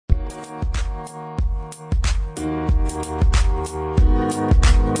Hi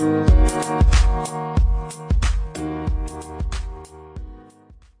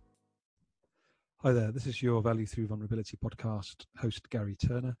there, this is your Value Through Vulnerability podcast host, Gary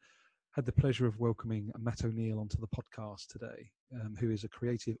Turner. Had the pleasure of welcoming Matt O'Neill onto the podcast today, who is a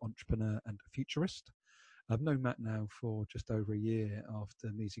creative entrepreneur and a futurist. I've known Matt now for just over a year after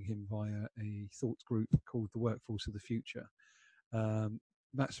meeting him via a thought group called The Workforce of the Future.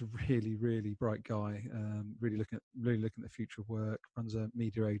 Matt's a really, really bright guy, really looking at the future of work, runs a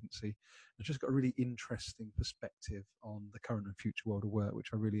media agency, and just got a really interesting perspective on the current and future world of work, which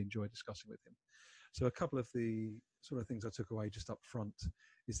I really enjoy discussing with him. So a couple of the sort of things I took away just up front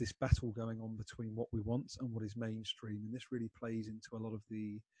is this battle going on between what we want and what is mainstream. And this really plays into a lot of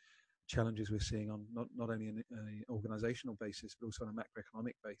the challenges we're seeing on not only an organizational basis, but also on a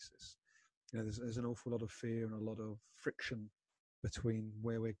macroeconomic basis. You know, there's an awful lot of fear and a lot of friction between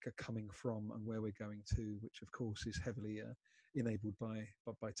where we're coming from and where we're going to, which of course is heavily enabled by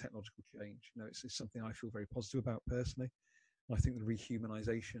technological change. You know, it's something I feel very positive about personally. I think the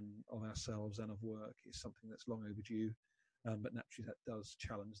rehumanization of ourselves and of work is something that's long overdue, but naturally that does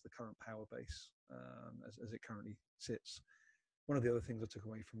challenge the current power base as it currently sits. One of the other things I took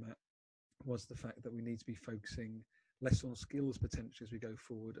away from that was the fact that we need to be focusing less on skills potentially as we go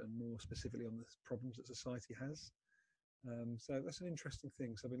forward and more specifically on the problems that society has. So that's an interesting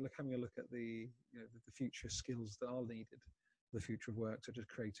thing. So I've been having a look at the future skills that are needed for the future of work, such as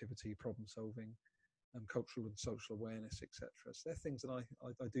creativity, problem solving, cultural and social awareness, etc. So they're things that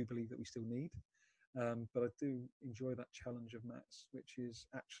I do believe that we still need, but I do enjoy that challenge of Matt's, which is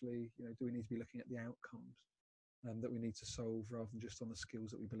actually, do we need to be looking at the outcomes that we need to solve rather than just on the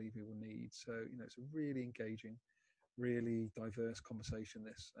skills that we believe we will need. So it's a really engaging, really diverse conversation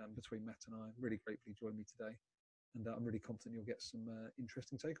this between Matt and I. I'm really grateful you joined me today, and I'm really confident you'll get some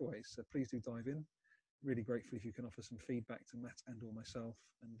interesting takeaways. So please do dive in. Really grateful if you can offer some feedback to Matt and or myself,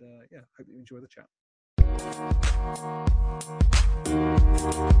 and hope you enjoy the chat.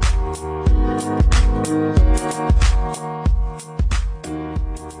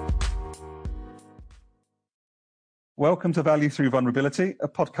 Welcome to Value Through Vulnerability, a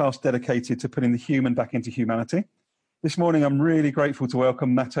podcast dedicated to putting the human back into humanity. This morning, I'm really grateful to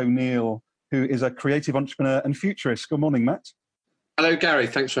welcome Matt O'Neill, who is a creative entrepreneur and futurist. Good morning, Matt. Hello, Gary.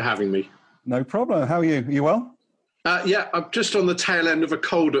 Thanks for having me. No problem. How are you? Are you well? Yeah, I'm just on the tail end of a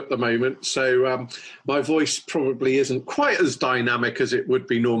cold at the moment, so my voice probably isn't quite as dynamic as it would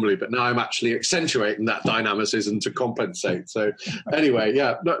be normally, but now I'm actually accentuating that dynamicism to compensate. So anyway,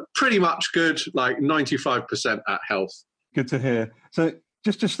 yeah, pretty much good, like 95% at health. Good to hear. So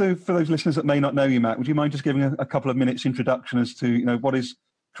just for those listeners that may not know you, Matt, would you mind just giving a couple of minutes introduction as to, what is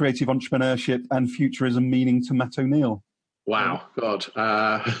creative entrepreneurship and futurism meaning to Matt O'Neill? Wow, God.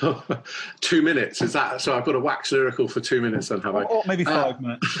 2 minutes, is that? So I've got to wax lyrical for 2 minutes then, have I? Or maybe 5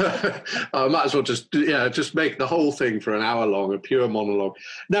 minutes. I might as well just make the whole thing for an hour long, a pure monologue.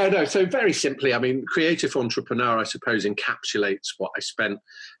 No, so very simply, I mean, creative entrepreneur, I suppose, encapsulates what I spent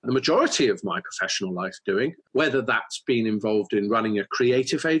the majority of my professional life doing, whether that's been involved in running a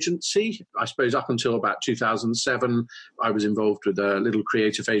creative agency. I suppose up until about 2007, I was involved with a little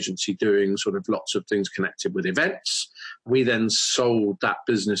creative agency doing sort of lots of things connected with events. We then sold that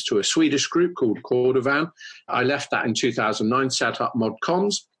business to a Swedish group called Cordovan. I left that in 2009, set up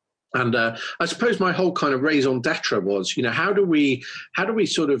ModComms. And I suppose my whole kind of raison d'etre was, how do we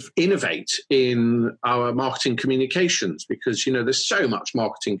sort of innovate in our marketing communications? Because, there's so much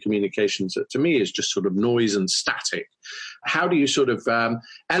marketing communications that to me is just sort of noise and static. How do you sort of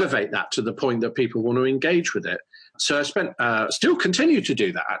elevate that to the point that people want to engage with it? So I still continue to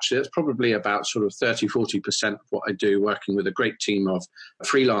do that, actually. That's probably about sort of 30-40% of what I do, working with a great team of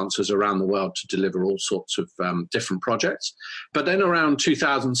freelancers around the world to deliver all sorts of different projects. But then around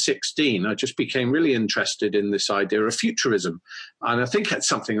 2016, I just became really interested in this idea of futurism. And I think it's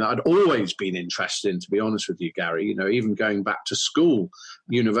something that I'd always been interested in, to be honest with you, Gary. Even going back to school,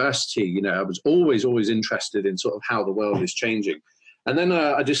 university, I was always interested in sort of how the world is changing. And then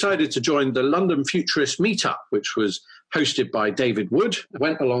I decided to join the London Futurist meetup, which was hosted by David Wood. I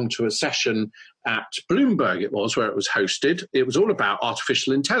went along to a session at Bloomberg, where it was hosted. It was all about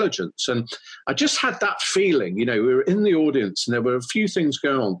artificial intelligence. And I just had that feeling, we were in the audience and there were a few things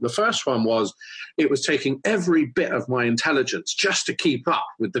going on. The first one was it was taking every bit of my intelligence just to keep up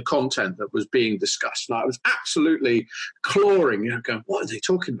with the content that was being discussed. And I was absolutely clawing, going, what are they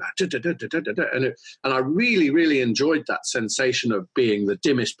talking about? And I really, really enjoyed that sensation of being the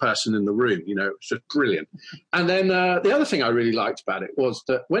dimmest person in the room. It was just brilliant. And then But the other thing I really liked about it was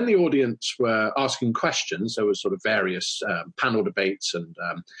that when the audience were asking questions, there were sort of various panel debates and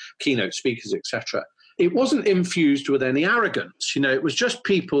keynote speakers, etc. It wasn't infused with any arrogance. It was just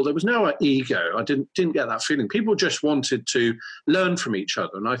people. There was no ego. I didn't get that feeling. People just wanted to learn from each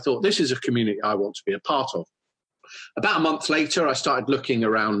other. And I thought, this is a community I want to be a part of. About a month later, I started looking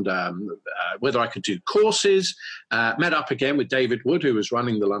around whether I could do courses, met up again with David Wood, who was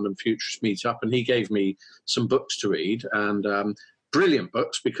running the London Futurist meetup, and he gave me some books to read, and brilliant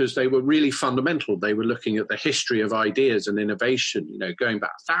books because they were really fundamental. They were looking at the history of ideas and innovation, going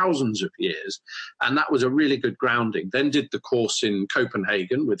back thousands of years, and that was a really good grounding. Then did the course in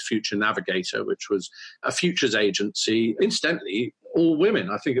Copenhagen with Future Navigator, which was a futures agency, incidentally, all women.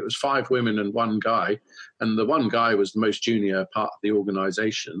 I think it was 5 women and 1 guy. And the 1 guy was the most junior part of the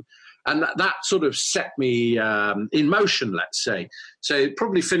organization. And that sort of set me in motion, let's say. So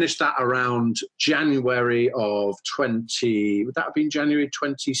probably finished that around January of would that have been January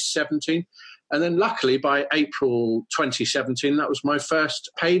 2017? And then luckily by April 2017, that was my first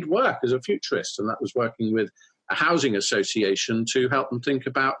paid work as a futurist. And that was working with a housing association to help them think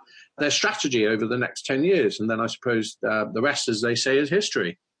about their strategy over the next 10 years. And then I suppose the rest, as they say, is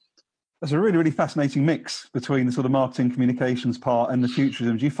history. That's a really, really fascinating mix between the sort of marketing communications part and the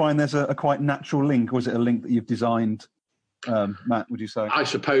futurism. Do you find there's a quite natural link, or is it a link that you've designed, Matt, would you say? I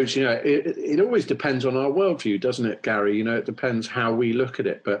suppose, it always depends on our worldview, doesn't it, Gary? It depends how we look at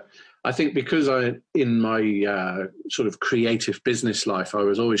it. But I think because in my sort of creative business life, I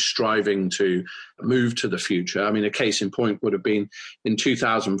was always striving to move to the future. I mean, a case in point would have been in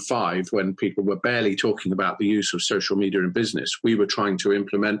 2005 when people were barely talking about the use of social media in business. We were trying to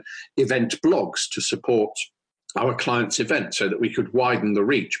implement event blogs to support our clients' events so that we could widen the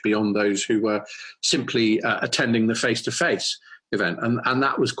reach beyond those who were simply attending the face-to-face event. And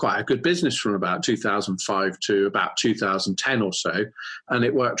that was quite a good business from about 2005 to about 2010 or so. And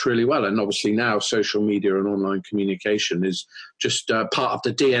it worked really well. And obviously now social media and online communication is just part of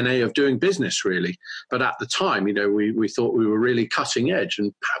the DNA of doing business, really. But at the time, we thought we were really cutting edge,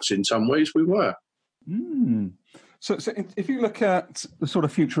 and perhaps in some ways we were. So if you look at the sort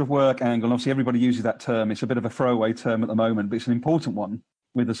of future of work angle, obviously everybody uses that term. It's a bit of a throwaway term at the moment, but it's an important one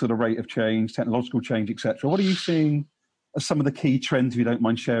with the sort of rate of change, technological change, etc. What are you seeing as some of the key trends, if you don't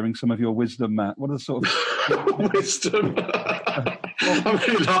mind sharing some of your wisdom, Matt? What are the sort of... Wisdom?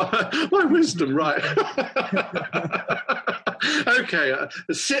 My wisdom, right. Okay,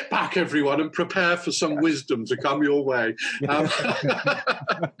 sit back, everyone, and prepare for some wisdom to come your way.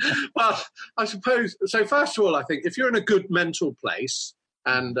 Well, I suppose, so first of all, I think if you're in a good mental place,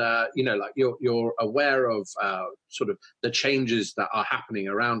 and you're aware of sort of the changes that are happening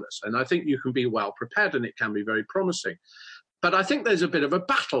around us, and I think you can be well prepared, and it can be very promising. But I think there's a bit of a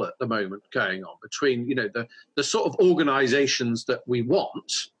battle at the moment going on between the sort of organisations that we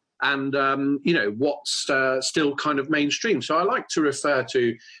want and what's still kind of mainstream. So I like to refer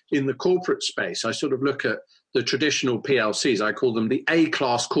to, in the corporate space, I sort of look at the traditional PLCs. I call them the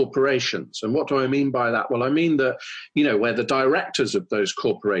A-class corporations. And what do I mean by that? Well, I mean that, where the directors of those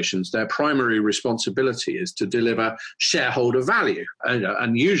corporations, their primary responsibility is to deliver shareholder value.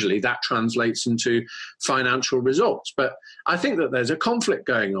 And usually that translates into financial results. But I think that there's a conflict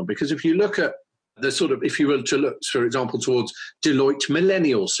going on, because if you look at if you were to look, for example, towards Deloitte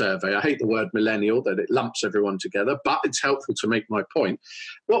Millennial Survey, I hate the word millennial, that it lumps everyone together, but it's helpful to make my point.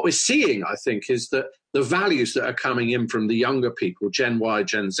 What we're seeing, I think, is that the values that are coming in from the younger people, Gen Y,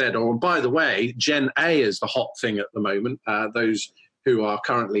 Gen Z, or by the way, Gen A is the hot thing at the moment, those who are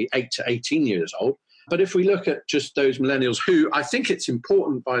currently 8 to 18 years old. But if we look at just those millennials, who I think it's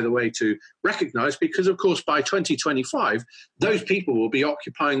important, by the way, to recognize, because, of course, by 2025, those people will be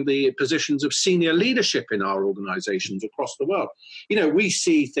occupying the positions of senior leadership in our organizations across the world. We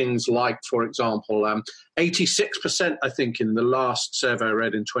see things like, for example, 86%, I think, in the last survey I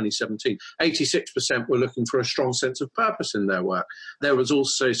read in 2017, 86% were looking for a strong sense of purpose in their work. There was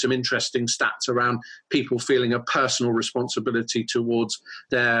also some interesting stats around people feeling a personal responsibility towards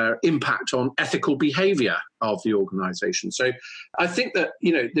their impact on ethical behavior of the organization. So I think that,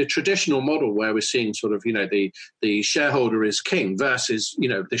 the traditional model where we're seeing sort of, the shareholder is king versus,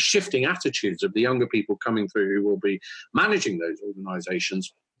 the shifting attitudes of the younger people coming through who will be managing those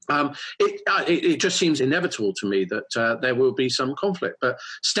organizations, it just seems inevitable to me that there will be some conflict. But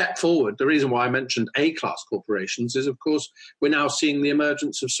step forward, the reason why I mentioned A-class corporations is, of course, we're now seeing the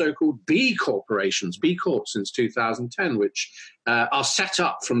emergence of so-called B corporations, B Corp since 2010, which are set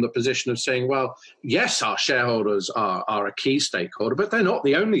up from the position of saying, well, yes, our shareholders are a key stakeholder, but they're not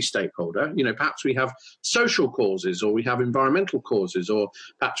the only stakeholder. Perhaps we have social causes, or we have environmental causes, or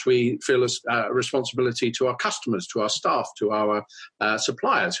perhaps we feel a responsibility to our customers, to our staff, to our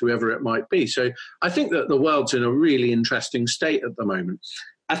suppliers, whoever it might be. So I think that the world's in a really interesting state at the moment.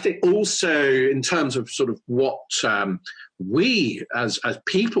 I think also in terms of sort of what we as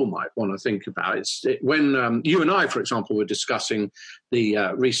people might want to think about, when you and I, for example, were discussing the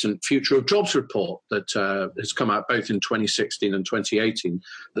recent Future of Jobs report that has come out both in 2016 and 2018.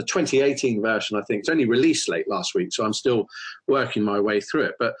 The 2018 version, I think, is only released late last week, so I'm still working my way through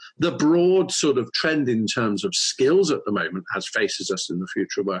it. But the broad sort of trend in terms of skills at the moment as faces us in the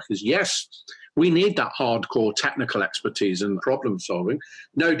future of work is, yes, we need that hardcore technical expertise and problem solving,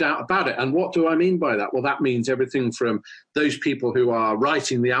 no doubt about it. And what do I mean by that? Well, that means everything from those people who are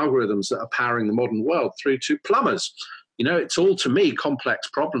writing the algorithms that are powering the modern world through to plumbers. It's all, to me, complex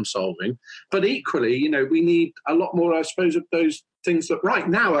problem solving. But equally, we need a lot more, I suppose, of those things that right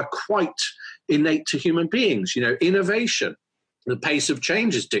now are quite innate to human beings, innovation. The pace of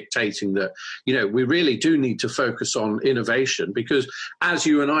change is dictating that, we really do need to focus on innovation, because as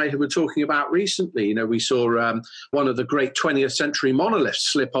you and I were talking about recently, we saw one of the great 20th century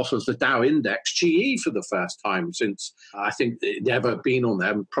monoliths slip off of the Dow Index, GE, for the first time since I think it never been on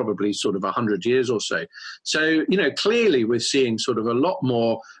there, probably sort of 100 years or so. So, clearly we're seeing sort of a lot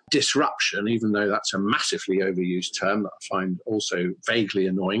more disruption, even though that's a massively overused term that I find also vaguely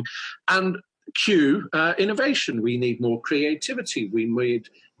annoying. And innovation. We need more creativity. We need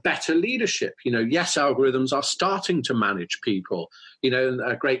better leadership. Yes, algorithms are starting to manage people.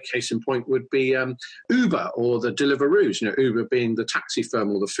 A great case in point would be Uber or the Deliveroos, Uber being the taxi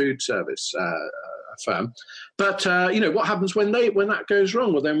firm or the food service firm. But, what happens when that goes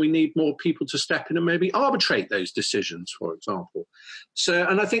wrong? Well, then we need more people to step in and maybe arbitrate those decisions, for example. So,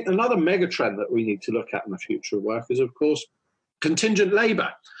 and I think another mega trend that we need to look at in the future of work is, of course, contingent labor.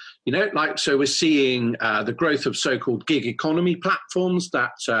 So we're seeing the growth of so-called gig economy platforms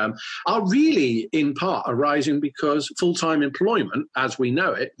that are really in part arising because full-time employment, as we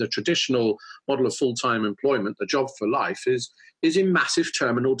know it, the traditional model of full-time employment, the job for life, is in massive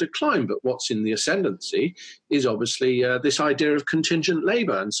terminal decline. But what's in the ascendancy is obviously this idea of contingent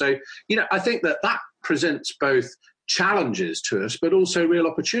labor. And so, I think that presents both challenges to us, but also real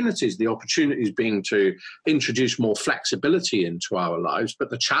opportunities. The opportunities being to introduce more flexibility into our lives, but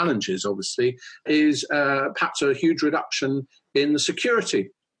the challenges, obviously, is perhaps a huge reduction in the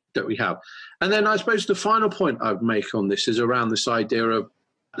security that we have. And then I suppose the final point I would make on this is around this idea of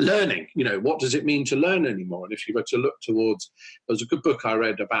learning. What does it mean to learn anymore? And if you were to look towards, there was a good book I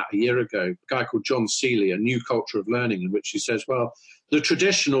read about a year ago, a guy called John Seeley, A New Culture of Learning, in which he says, well, the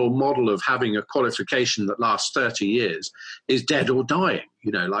traditional model of having a qualification that lasts 30 years is dead or dying.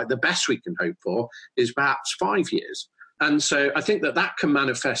 Like the best we can hope for is perhaps 5 years. And so I think that can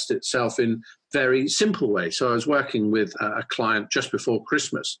manifest itself in very simple ways. So I was working with a client just before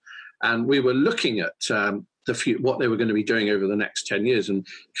Christmas, and we were looking at what they were going to be doing over the next 10 years. And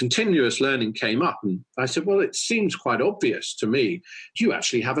continuous learning came up. And I said, well, it seems quite obvious to me. You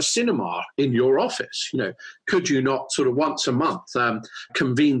actually have a cinema in your office. Could you not sort of once a month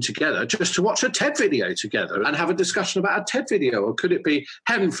convene together just to watch a TED video together and have a discussion about a TED video? Or could it be,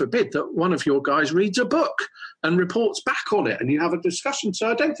 heaven forbid, that one of your guys reads a book and reports back on it and you have a discussion? So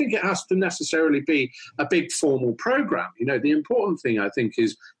I don't think it has to necessarily be a big formal program. The important thing, I think,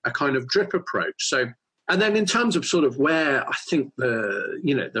 is a kind of drip approach. So, and then in terms of sort of where I think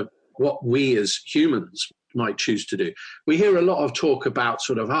what we as humans might choose to do, we hear a lot of talk about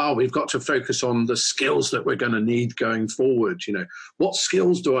sort of, we've got to focus on the skills that we're going to need going forward. What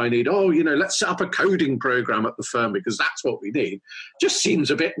skills do I need? Let's set up a coding program at the firm because that's what we need. Just seems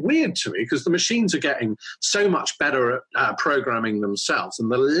a bit weird to me, because the machines are getting so much better at programming themselves,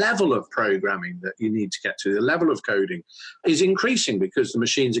 and the level of programming that you need to get to, the level of coding, is increasing because the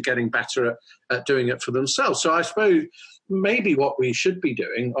machines are getting better at doing it for themselves. So I suppose maybe what we should be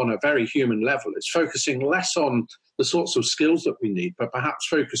doing on a very human level is focusing less on the sorts of skills that we need, but perhaps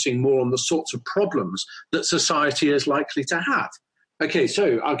focusing more on the sorts of problems that society is likely to have. Okay,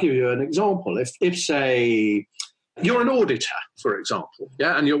 so I'll give you an example. If say, you're an auditor, for example,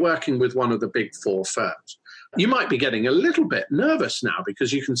 and you're working with one of the big four firms, you might be getting a little bit nervous now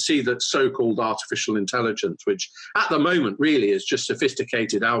because you can see that so-called artificial intelligence, which at the moment really is just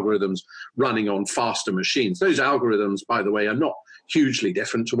sophisticated algorithms running on faster machines. Those algorithms, by the way, are not hugely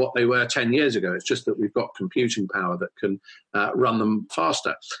different to what they were 10 years ago. It's just that we've got computing power that can run them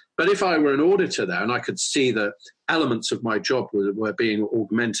faster. But if I were an auditor there and I could see that elements of my job were being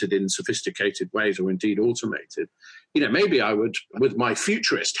augmented in sophisticated ways or indeed automated, maybe I would, with my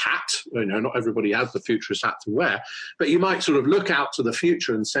futurist hat, not everybody has the futurist hat to wear, but you might sort of look out to the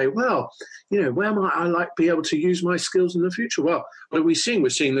future and say, well, where might I be able to use my skills in the future? Well, what are we seeing? We're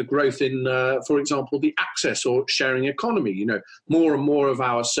seeing the growth in, for example, the access or sharing economy. More and more of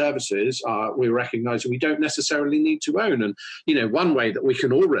our services we're recognizing we don't necessarily need to own. And, one way that we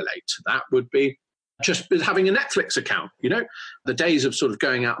can all relate to that would be just having a Netflix account. The days of sort of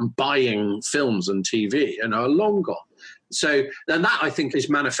going out and buying films and TV are long gone. So then that, I think, is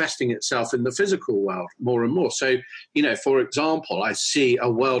manifesting itself in the physical world more and more. So, for example, I see a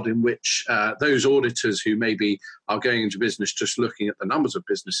world in which those auditors who maybe are going into business just looking at the numbers of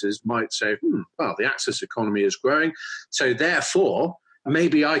businesses might say, well, the access economy is growing. So therefore,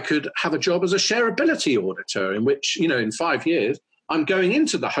 maybe I could have a job as a shareability auditor in which, in 5 years, I'm going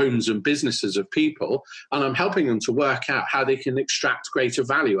into the homes and businesses of people and I'm helping them to work out how they can extract greater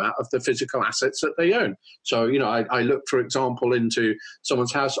value out of the physical assets that they own. So, I look, for example, into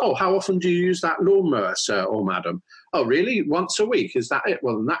someone's house. Oh, how often do you use that lawnmower, sir or madam? Oh, really? Once a week? Is that it?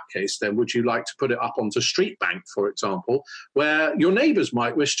 Well, in that case, then would you like to put it up onto Street Bank, for example, where your neighbours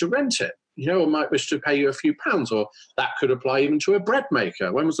might wish to rent it? Or might wish to pay you a few pounds, or that could apply even to a bread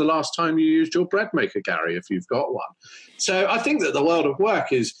maker. When was the last time you used your bread maker, Gary, if you've got one? So I think that the world of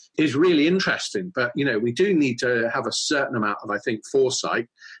work is really interesting, but, we do need to have a certain amount of, I think, foresight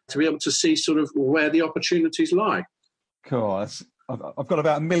to be able to see sort of where the opportunities lie. Cool. I've got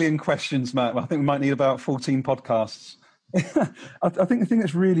about 1 million questions, Matt. I think we might need about 14 podcasts. I think the thing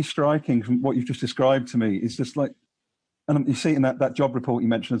that's really striking from what you've just described to me is just like, and you see it in that job report you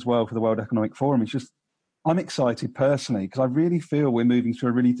mentioned as well for the World Economic Forum, it's just, I'm excited personally because I really feel we're moving to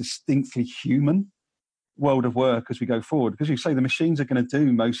a really distinctly human world of work as we go forward. Because you say the machines are going to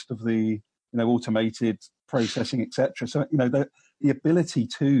do most of the, automated processing, etc. So, the ability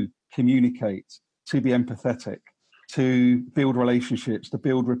to communicate, to be empathetic, to build relationships, to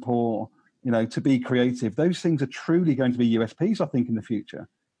build rapport, to be creative, those things are truly going to be USPs, I think, in the future.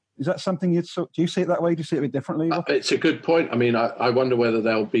 Is that something do you see it that way? Do you see it a bit differently? It's a good point. I mean, I wonder whether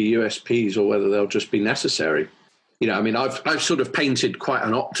they'll be USPs or whether they'll just be necessary. I've sort of painted quite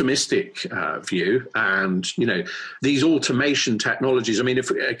an optimistic view, and, these automation technologies, if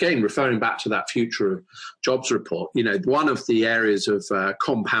again, referring back to that Future of Jobs report, one of the areas of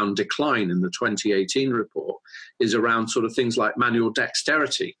compound decline in the 2018 report is around sort of things like manual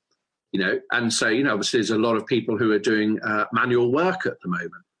dexterity, and so, obviously there's a lot of people who are doing manual work at the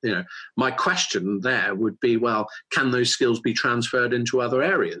moment. My question there would be, well, can those skills be transferred into other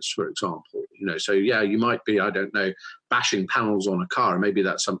areas, for example? So yeah, you might be, I don't know, bashing panels on a car. Maybe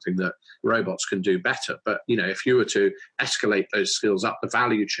that's something that robots can do better. But, if you were to escalate those skills up the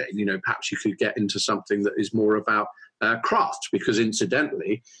value chain, perhaps you could get into something that is more about craft, because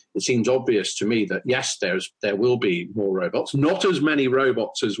incidentally, it seems obvious to me that yes, there will be more robots, not as many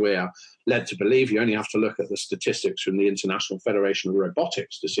robots as we are led to believe. You only have to look at the statistics from the International Federation of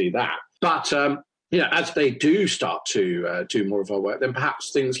Robotics to see that. But as they do start to do more of our work, then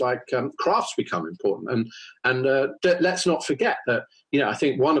perhaps things like crafts become important. And let's not forget that, I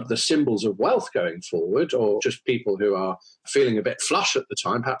think one of the symbols of wealth going forward, or just people who are feeling a bit flush at the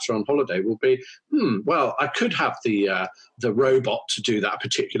time, perhaps are on holiday, will be, well, I could have the robot to do that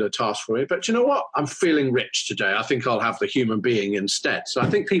particular task for me, but you know what? I'm feeling rich today. I think I'll have the human being instead. So I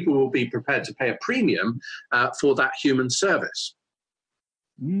think people will be prepared to pay a premium for that human service.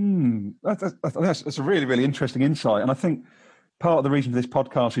 That's a really, really interesting insight. And I think part of the reason for this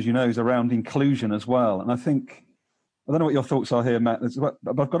podcast, as you know, is around inclusion as well. And I think, I don't know what your thoughts are here, Matt, but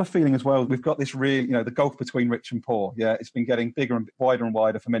I've got a feeling as well, we've got this really, the gulf between rich and poor. Yeah, it's been getting bigger and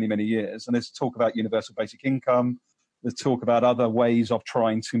wider for many, many years. And there's talk about universal basic income. There's talk about other ways of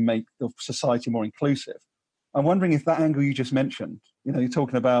trying to make the society more inclusive. I'm wondering if that angle you just mentioned, you're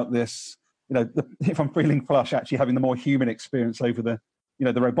talking about this, if I'm feeling flush, actually having the more human experience over the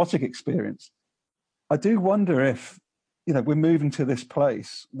robotic experience. I do wonder if, we're moving to this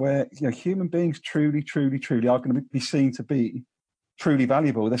place where, human beings truly, truly, truly are going to be seen to be truly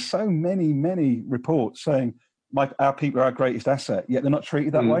valuable. There's so many, many reports saying our people are our greatest asset, yet they're not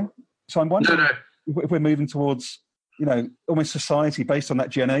treated that way. So I'm wondering if we're moving towards, almost society based on that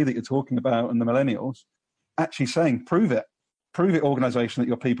Gen A that you're talking about and the millennials, actually saying, prove it, organisation, that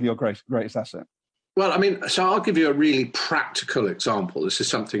your people are your greatest asset. Well, so I'll give you a really practical example. This is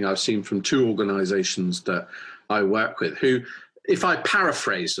something I've seen from two organizations that I work with who, if I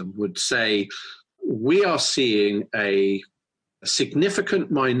paraphrase them, would say, we are seeing a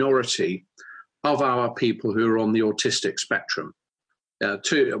significant minority of our people who are on the autistic spectrum.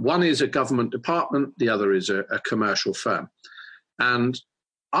 One is a government department, the other is a commercial firm. And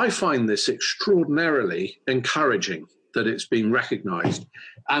I find this extraordinarily encouraging that it's being recognised.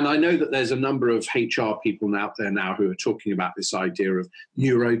 And I know that there's a number of HR people out there now who are talking about this idea of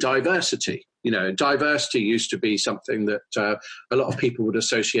neurodiversity. You know, diversity used to be something that a lot of people would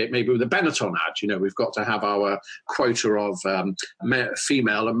associate maybe with a Benetton ad. You know, we've got to have our quota of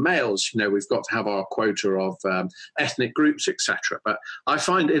female and males. You know, we've got to have our quota of ethnic groups, etc. But I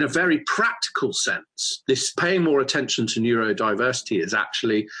find in a very practical sense, this paying more attention to neurodiversity is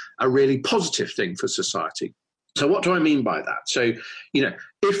actually a really positive thing for society. So what do I mean by that? So, you know,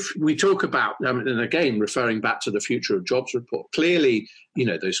 if we talk about, and again, referring back to the Future of Jobs report, clearly, you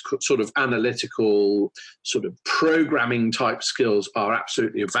know, those sort of analytical, sort of programming type skills are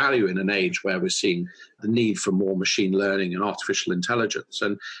absolutely of value in an age where we're seeing the need for more machine learning and artificial intelligence.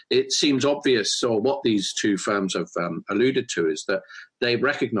 And it seems obvious, or what these two firms have alluded to, is that they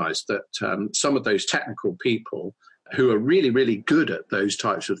recognize that some of those technical people who are really, really good at those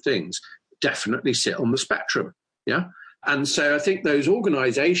types of things definitely sit on the spectrum. Yeah. And so I think those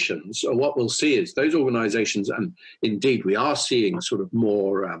organizations, or what we'll see is those organizations, and indeed we are seeing sort of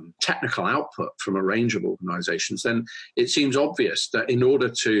more technical output from a range of organizations, then it seems obvious that in order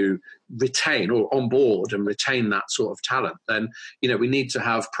to retain or onboard and retain that sort of talent, then, you know, we need to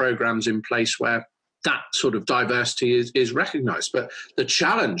have programs in place where that sort of diversity is recognized. But the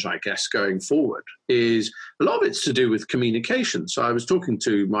challenge, I guess, going forward is a lot of it's to do with communication. So I was talking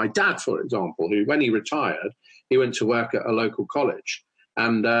to my dad, for example, who, when he retired, he went to work at a local college,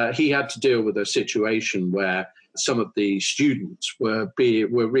 and he had to deal with a situation where some of the students were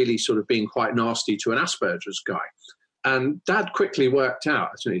really sort of being quite nasty to an Asperger's guy. And Dad quickly worked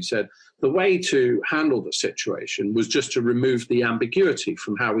out, so he said, the way to handle the situation was just to remove the ambiguity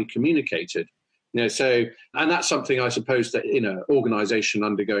from how we communicated. You know, so, and that's something I suppose that in an organization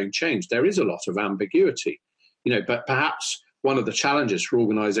undergoing change, there is a lot of ambiguity, you know, but perhaps one of the challenges for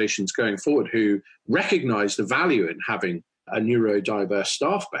organizations going forward who recognize the value in having a neurodiverse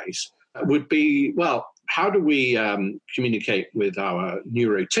staff base would be, well, how do we communicate with our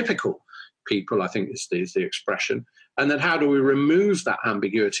neurotypical people, I think is the expression, and then how do we remove that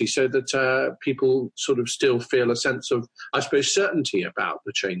ambiguity so that people sort of still feel a sense of, I suppose, certainty about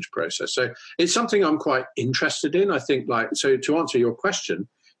the change process. So it's something I'm quite interested in. I think, like, so to answer your question,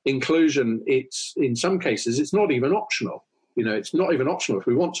 inclusion, it's in some cases, it's not even optional. You know, it's not even optional. If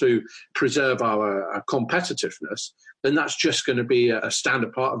we want to preserve our competitiveness, then that's just going to be a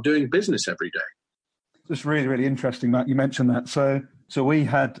standard part of doing business every day. It's really, really interesting, Matt. You mentioned that. So we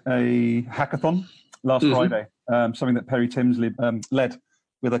had a hackathon last Friday, something that Perry Timsley led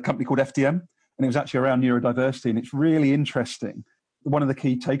with a company called FDM, and it was actually around neurodiversity, and it's really interesting. One of the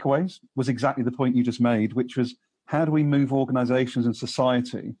key takeaways was exactly the point you just made, which was how do we move organizations and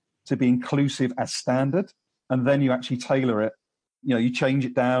society to be inclusive as standard, and then you actually tailor it, you know, you change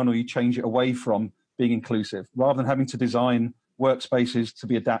it down or you change it away from being inclusive, rather than having to design workspaces to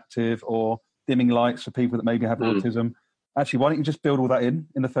be adaptive or dimming lights for people that maybe have autism. Actually, why don't you just build all that in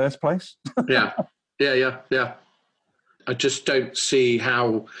the first place? Yeah. I just don't see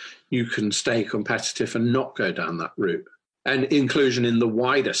how you can stay competitive and not go down that route. And inclusion in the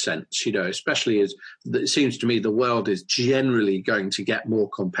wider sense, you know, especially as it seems to me the world is generally going to get more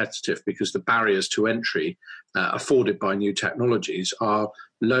competitive because the barriers to entry afforded by new technologies are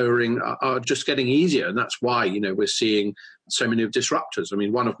just getting easier. And that's why, you know, we're seeing so many of disruptors. I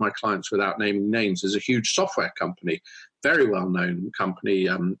mean, one of my clients, without naming names, is a huge software company, very well-known company,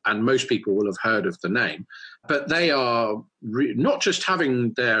 and most people will have heard of the name. But they are not just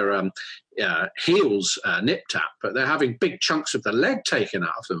having their heels nipped at, but they're having big chunks of the leg taken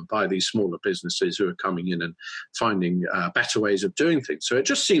out of them by these smaller businesses who are coming in and finding better ways of doing things. So it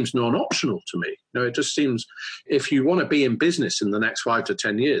just seems non-optional to me. You know, it just seems if you want to be in business in the next 5 to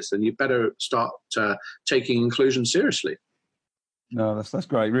 10 years, then you better start taking inclusion seriously. No, that's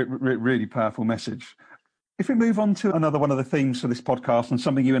great. Really powerful message. If we move on to another one of the themes for this podcast, and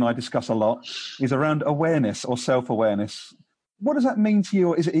something you and I discuss a lot, is around awareness or self-awareness. What does that mean to you,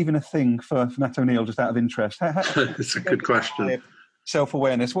 or is it even a thing for Matt O'Neill, just out of interest? It's a good question.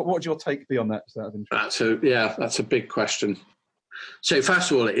 Self-awareness. What would your take be on that, just out of interest? That's a big question. So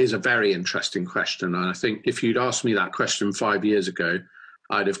first of all, it is a very interesting question. And I think if you'd asked me that question 5 years ago,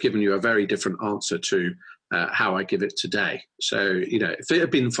 I'd have given you a very different answer to how I give it today. So, you know, if it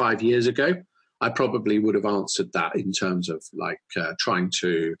had been 5 years ago, I probably would have answered that in terms of like trying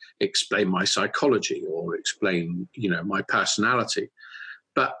to explain my psychology or explain, you know, my personality.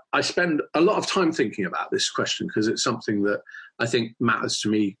 But I spend a lot of time thinking about this question because it's something that I think matters to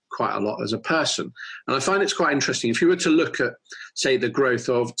me quite a lot as a person. And I find it's quite interesting. If you were to look at, say, the growth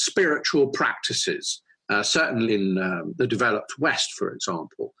of spiritual practices certainly in the developed West, for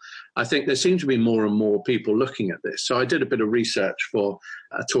example. I think there seem to be more and more people looking at this. So I did a bit of research for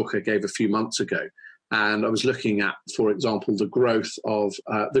a talk I gave a few months ago. And I was looking at, for example, the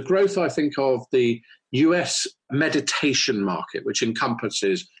growth, I think, of the US meditation market, which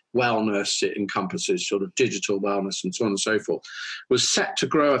encompasses wellness, it encompasses sort of digital wellness and so on and so forth, was set to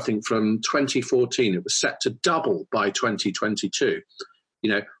grow, I think, from 2014. It was set to double by 2022.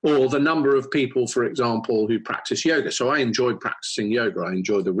 Or the number of people, for example, who practice yoga. So I enjoyed practicing yoga. I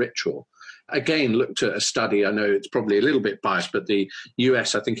enjoy the ritual. Again, looked at a study. I know it's probably a little bit biased, but the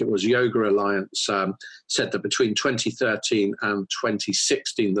US, I think it was Yoga Alliance, said that between 2013 and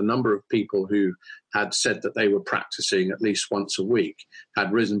 2016, the number of people who had said that they were practicing at least once a week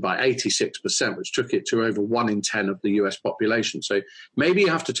had risen by 86%, which took it to over 1 in 10 of the US population. So maybe you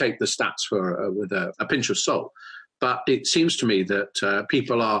have to take the stats with a pinch of salt. But it seems to me that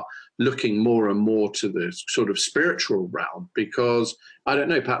people are looking more and more to the sort of spiritual realm because, I don't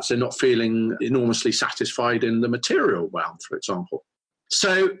know, perhaps they're not feeling enormously satisfied in the material realm, for example.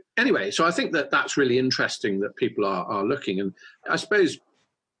 So anyway, so I think that that's really interesting that people are looking. And I suppose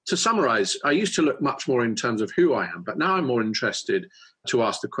to summarize, I used to look much more in terms of who I am, but now I'm more interested to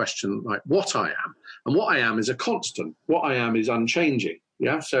ask the question like what I am. And what I am is a constant. What I am is unchanging.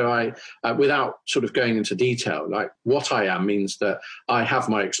 Yeah. So I, without sort of going into detail, like what I am means that I have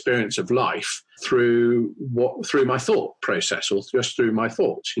my experience of life through my thought process or just through my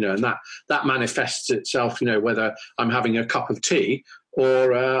thoughts, and that manifests itself, whether I'm having a cup of tea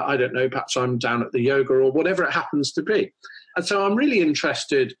or I don't know, perhaps I'm down at the yoga or whatever it happens to be. And so I'm really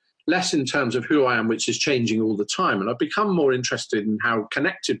interested less in terms of who I am, which is changing all the time. And I've become more interested in how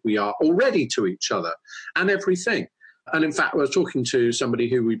connected we are already to each other and everything. And in fact, I was talking to somebody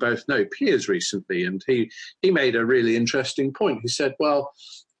who we both know, Piers, recently, and he made a really interesting point. He said, well,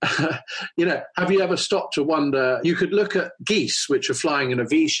 have you ever stopped to wonder, you could look at geese, which are flying in a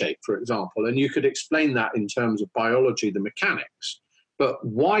V shape, for example, and you could explain that in terms of biology, the mechanics. But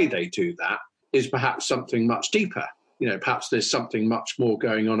why they do that is perhaps something much deeper. Perhaps there's something much more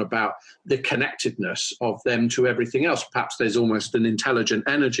going on about the connectedness of them to everything else. Perhaps there's almost an intelligent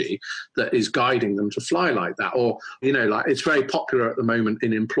energy that is guiding them to fly like that. Or, like it's very popular at the moment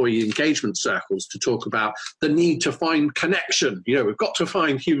in employee engagement circles to talk about the need to find connection. We've got to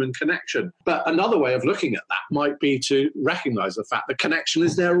find human connection. But another way of looking at that might be to recognize the fact that connection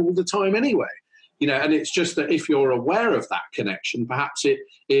is there all the time anyway. And it's just that if you're aware of that connection, perhaps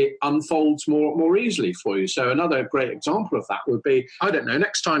it unfolds more easily for you. So another great example of that would be, I don't know,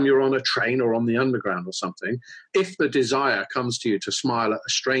 next time you're on a train or on the underground or something, if the desire comes to you to smile at a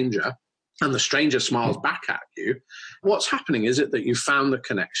stranger and the stranger smiles back at you, what's happening? Is it that you found the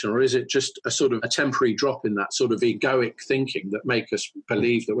connection, or is it just a sort of a temporary drop in that sort of egoic thinking that make us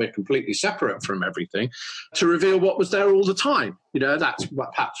believe that we're completely separate from everything to reveal what was there all the time? That's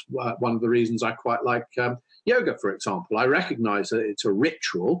perhaps one of the reasons I quite like yoga, for example. I recognize that it's a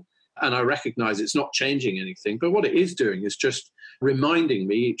ritual and I recognize it's not changing anything, but what it is doing is just reminding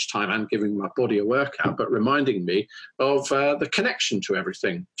me each time and giving my body a workout, but reminding me of the connection to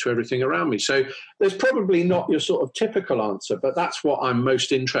everything around me. So there's probably not your sort of typical answer, but that's what I'm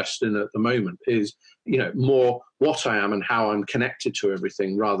most interested in at the moment is, more what I am and how I'm connected to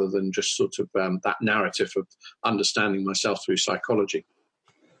everything rather than just sort of that narrative of understanding myself through psychology.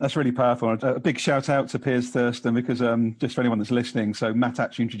 That's really powerful. A big shout out to Piers Thurston because just for anyone that's listening, so Matt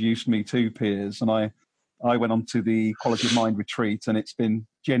actually introduced me to Piers and I went on to the Quality of Mind retreat and it's been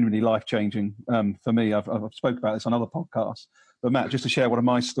genuinely life-changing for me. I've spoke about this on other podcasts. But Matt, just to share one of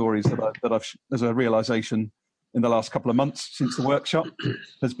my stories that I've as a realisation in the last couple of months since the workshop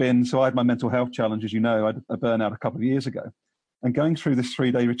has been, so I had my mental health challenge, as you know, I had a burnout a couple of years ago. And going through this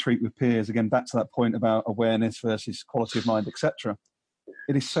 3-day retreat with Piers, again, back to that point about awareness versus quality of mind, etc.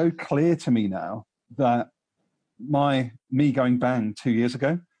 It is so clear to me now that me going bang 2 years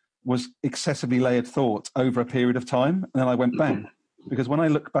ago was excessively layered thought over a period of time. And then I went bang. Because when I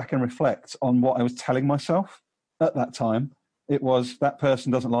look back and reflect on what I was telling myself at that time, it was that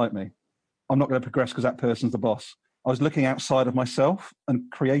person doesn't like me. I'm not going to progress because that person's the boss. I was looking outside of myself and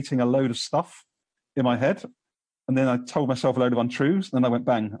creating a load of stuff in my head. And then I told myself a load of untruths. And then I went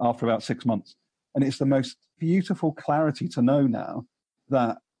bang after about 6 months. And it's the most beautiful clarity to know now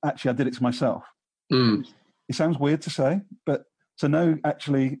that actually I did it to myself. It sounds weird to say, but to know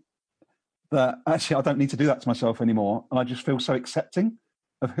actually that actually I don't need to do that to myself anymore. And I just feel so accepting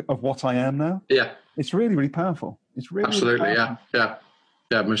of what I am now. Yeah. It's really, really powerful. It's really absolutely, really powerful.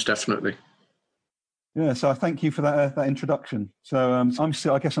 Yeah, most definitely. Yeah, so I thank you for that introduction. So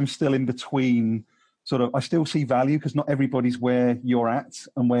I guess I'm still in between sort of, I still see value because not everybody's where you're at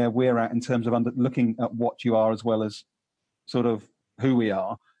and where we're at in terms of looking at what you are as well as sort of who we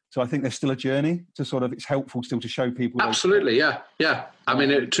are. So I think there's still a journey to sort of, it's helpful still to show people. Absolutely, yeah. I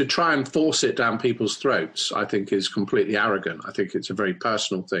mean, to try and force it down people's throats, I think is completely arrogant. I think it's a very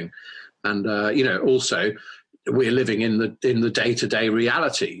personal thing. And, also we're living in the day-to-day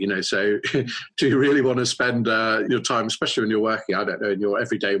reality, so do you really want to spend your time, especially when you're working, I don't know, in your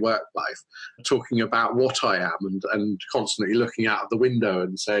everyday work life, talking about what I am and constantly looking out of the window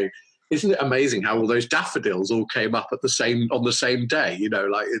and say, isn't it amazing how all those daffodils all came up on the same day?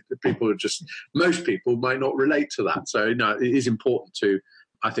 Most people might not relate to that. So, it is important to,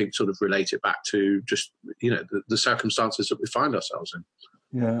 I think, sort of relate it back to just, the circumstances that we find ourselves in.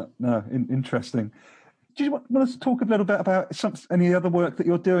 Yeah, no, interesting. Do you want us to talk a little bit about any other work that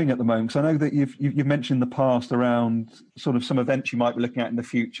you're doing at the moment? Because I know that you've mentioned in the past around sort of some events you might be looking at in the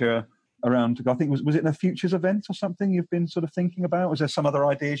future around, I think, was it a futures event or something you've been sort of thinking about? Was there some other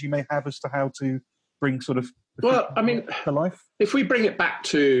ideas you may have as to how to bring sort of to life? If we bring it back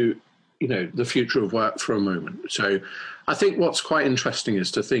to, the future of work for a moment. So I think what's quite interesting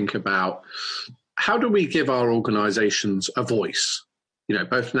is to think about how do we give our organizations a voice,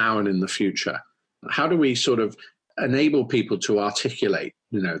 both now and in the future? How do we sort of enable people to articulate,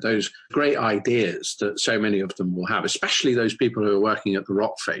 those great ideas that so many of them will have, especially those people who are working at the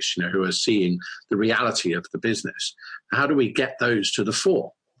rock face, who are seeing the reality of the business? How do we get those to the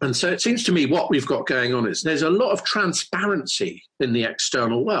fore? And so it seems to me what we've got going on is there's a lot of transparency in the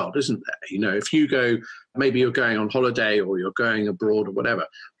external world, isn't there? If you go, maybe you're going on holiday or you're going abroad or whatever,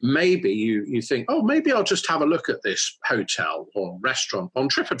 maybe you think, oh, maybe I'll just have a look at this hotel or restaurant on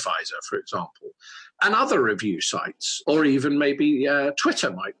TripAdvisor, for example, and other review sites, or even maybe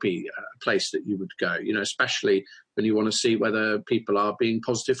Twitter might be a place that you would go, especially when you want to see whether people are being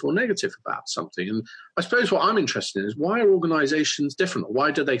positive or negative about something. And I suppose what I'm interested in is, why are organizations different? Or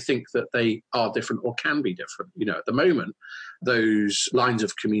why do they think that they are different or can be different? At the moment, those lines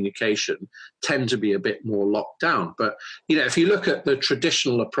of communication tend to be a bit more locked down. But, if you look at the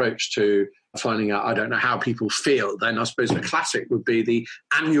traditional approach to finding out, I don't know, how people feel, then I suppose the classic would be the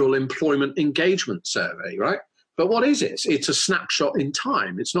annual employment engagement survey, right? But what is it? It's a snapshot in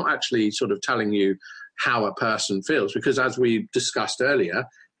time. It's not actually sort of telling you how a person feels, because as we discussed earlier,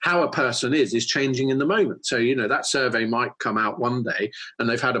 how a person is changing in the moment. So, that survey might come out one day and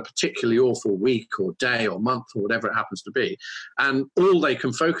they've had a particularly awful week or day or month or whatever it happens to be. And all they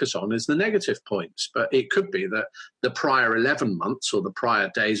can focus on is the negative points. But it could be that the prior 11 months or the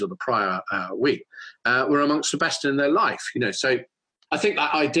prior days or the prior week were amongst the best in their life. So I think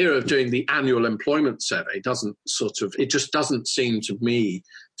that idea of doing the annual employment survey just doesn't seem to me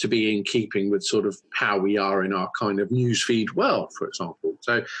to be in keeping with sort of how we are in our kind of newsfeed world, for example.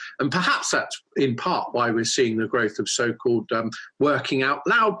 So, and perhaps that's in part why we're seeing the growth of so-called working out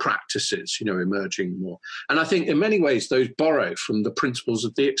loud practices, emerging more. And I think in many ways those borrow from the principles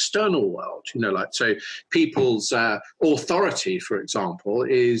of the external world, so people's authority, for example,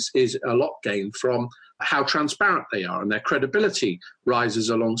 is a lot gained from how transparent they are, and their credibility rises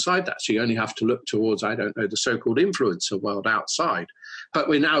alongside that. So you only have to look towards, I don't know, the so-called influencer world outside. But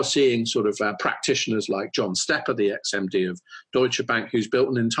we're now seeing sort of practitioners like John Stepper, the ex-MD of Deutsche Bank, who's built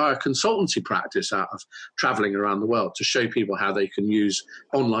an entire consultancy practice out of traveling around the world to show people how they can use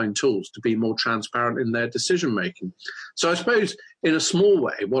online tools to be more transparent in their decision-making. So I suppose in a small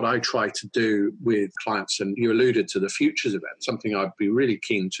way, what I try to do with clients, and you alluded to the Futures event, something I'd be really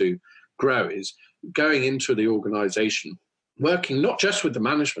keen to grow, is going into the organization, working not just with the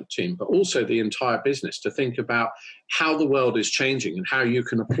management team, but also the entire business to think about how the world is changing and how you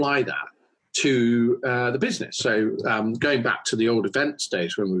can apply that to the business. So going back to the old events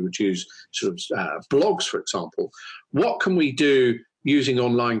days when we would use sort of blogs, for example, what can we do using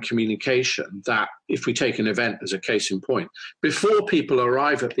online communication that, if we take an event as a case in point, before people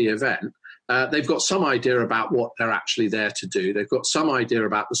arrive at the event, they've got some idea about what they're actually there to do. They've got some idea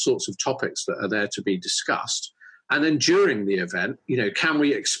about the sorts of topics that are there to be discussed. And then during the event, can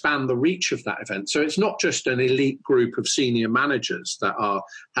we expand the reach of that event? So it's not just an elite group of senior managers that are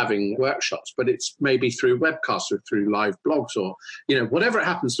having workshops, but it's maybe through webcasts or through live blogs or, whatever it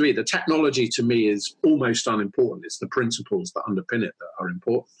happens to be. The technology to me is almost unimportant. It's the principles that underpin it that are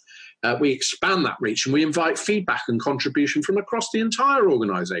important. We expand that reach and we invite feedback and contribution from across the entire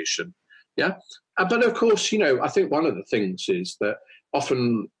organization. Yeah. But of course, I think one of the things is that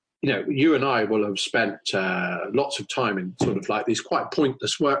often you and I will have spent lots of time in sort of like these quite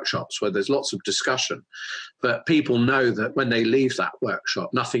pointless workshops where there's lots of discussion, but people know that when they leave that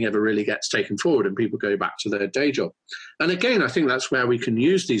workshop, nothing ever really gets taken forward and people go back to their day job. And again, I think that's where we can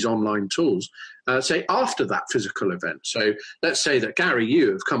use these online tools, say after that physical event. So let's say that, Gary,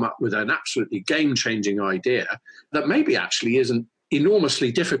 you have come up with an absolutely game-changing idea that maybe actually isn't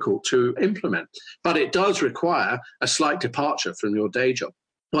enormously difficult to implement, but it does require a slight departure from your day job.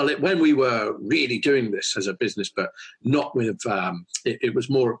 Well, when we were really doing this as a business, but not with, it was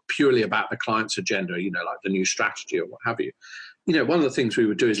more purely about the client's agenda, like the new strategy or what have you. One of the things we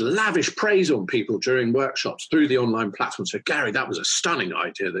would do is lavish praise on people during workshops through the online platform. So, Gary, that was a stunning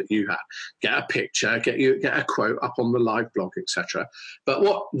idea that you had. Get a picture, get a quote up on the live blog, etc. But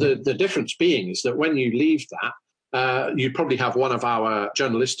what the difference being is that when you leave that, you'd probably have one of our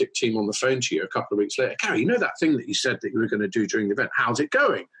journalistic team on the phone to you a couple of weeks later. Gary, that thing that you said that you were going to do during the event, how's it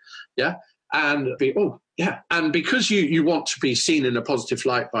going? Yeah. And and because you want to be seen in a positive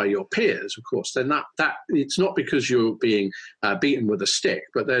light by your peers, of course, then that it's not because you're being beaten with a stick,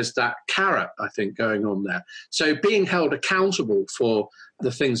 but there's that carrot, I think, going on there. So being held accountable for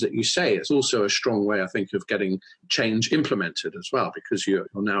the things that you say is also a strong way, I think, of getting change implemented as well, because you're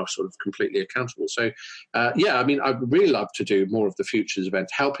now sort of completely accountable. So, I'd really love to do more of the Futures event,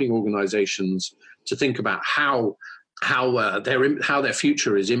 helping organizations to think about how their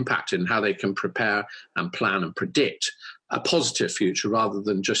future is impacted and how they can prepare and plan and predict a positive future, rather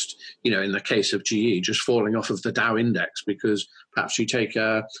than just, in the case of GE, just falling off of the Dow index because perhaps you take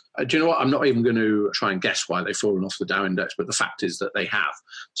do you know what? I'm not even going to try and guess why they've fallen off the Dow index, but the fact is that they have.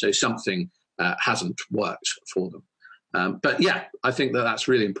 So something hasn't worked for them. I think that that's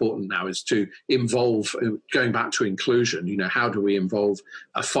really important now, is to involve, going back to inclusion, how do we involve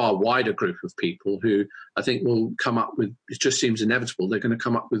a far wider group of people who I think will come up with, it just seems inevitable, they're going to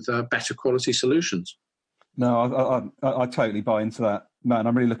come up with better quality solutions. No, I totally buy into that, man.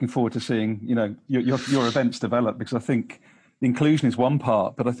 I'm really looking forward to seeing, your events develop, because I think the inclusion is one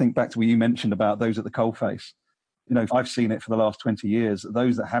part, but I think back to what you mentioned about those at the coalface. I've seen it for the last 20 years.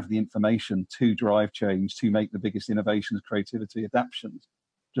 Those that have the information to drive change, to make the biggest innovations, creativity, adaptions,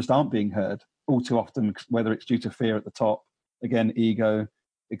 just aren't being heard all too often, whether it's due to fear at the top, again, ego,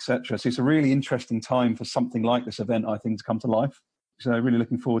 etc. So it's a really interesting time for something like this event, I think, to come to life. So really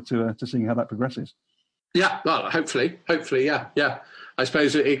looking forward to seeing how that progresses. Yeah, well, hopefully, yeah. I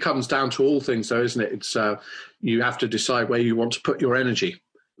suppose it comes down to all things, though, isn't it? It's you have to decide where you want to put your energy.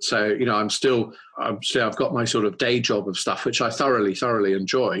 So, I've got my sort of day job of stuff, which I thoroughly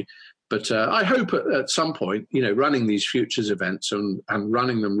enjoy. But I hope at some point, running these Futures events and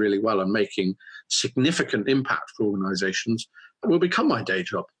running them really well and making significant impact for organisations will become my day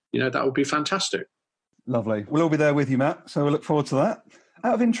job. That would be fantastic. Lovely. We'll all be there with you, Matt. So we'll look forward to that.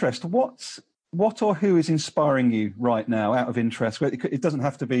 Out of interest, what or who is inspiring you right now, out of interest? It doesn't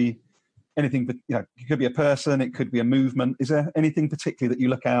have to be anything, but it could be a person, it could be a movement. Is there anything particularly that you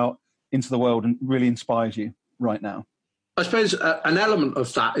look out into the world and really inspires you right now? I suppose an element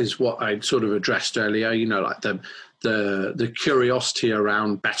of that is what I sort of addressed earlier, like the curiosity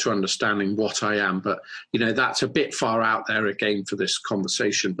around better understanding what I am. But, that's a bit far out there again for this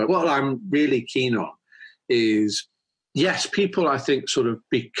conversation. But what I'm really keen on is, yes, people, I think, sort of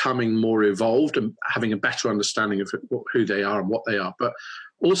becoming more evolved and having a better understanding of who they are and what they are, but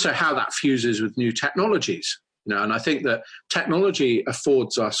also how that fuses with new technologies. And I think that technology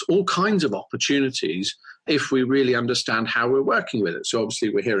affords us all kinds of opportunities if we really understand how we're working with it. So obviously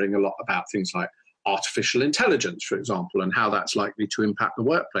we're hearing a lot about things like artificial intelligence, for example, and how that's likely to impact the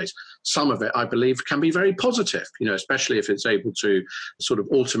workplace. Some of it, I believe, can be very positive, especially if it's able to sort of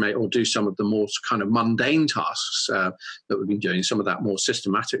automate or do some of the more kind of mundane tasks that we've been doing, some of that more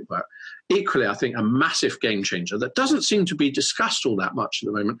systematic work. Equally, I think a massive game changer that doesn't seem to be discussed all that much at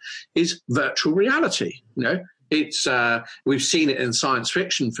the moment is virtual reality. It's we've seen it in science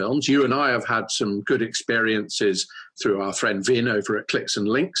fiction films. You and I have had some good experiences through our friend Vin over at Clicks and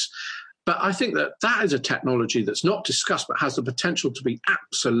Links. But I think that is a technology that's not discussed, but has the potential to be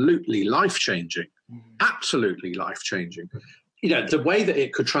absolutely life-changing. Absolutely life-changing. The way that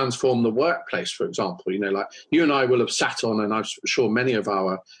it could transform the workplace, for example, like you and I will have sat on, and I'm sure many of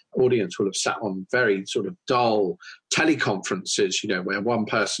our audience will have sat on very sort of dull teleconferences, where one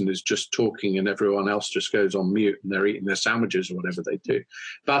person is just talking and everyone else just goes on mute and they're eating their sandwiches or whatever they do.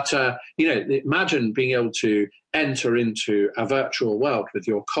 But, imagine being able to enter into a virtual world with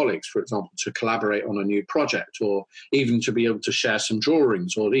your colleagues, for example, to collaborate on a new project, or even to be able to share some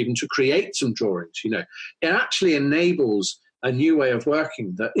drawings, or even to create some drawings. It actually enables a new way of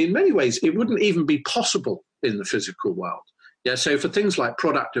working that in many ways it wouldn't even be possible in the physical world. Yeah, so for things like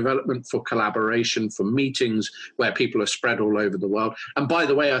product development, for collaboration, for meetings where people are spread all over the world. And by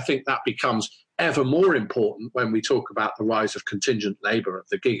the way, I think that becomes ever more important when we talk about the rise of contingent labor, of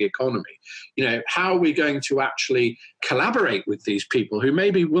the gig economy. How are we going to actually collaborate with these people who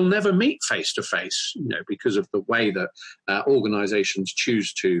maybe will never meet face to face, because of the way that organizations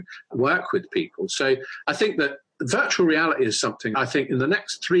choose to work with people. So I think that virtual reality is something, I think in the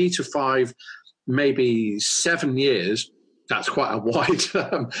next 3 to 5, maybe 7 years, that's quite a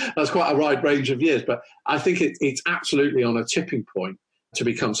wide range of years, but I think it's absolutely on a tipping point to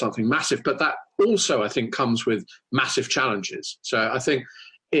become something massive. But that also, I think, comes with massive challenges. So I think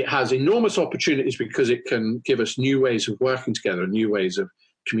it has enormous opportunities because it can give us new ways of working together and new ways of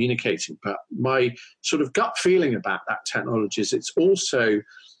communicating. But my sort of gut feeling about that technology is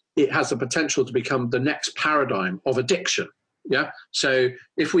it has the potential to become the next paradigm of addiction. Yeah. So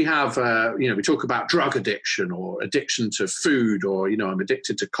if we have, we talk about drug addiction or addiction to food, or, I'm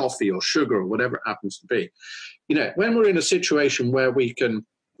addicted to coffee or sugar or whatever it happens to be. When we're in a situation where we can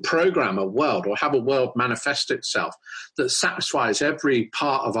program a world or have a world manifest itself that satisfies every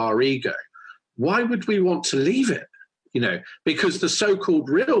part of our ego, why would we want to leave it? Because the so-called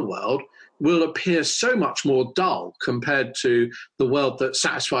real world will appear so much more dull compared to the world that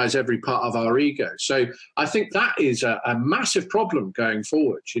satisfies every part of our ego. So I think that is a massive problem going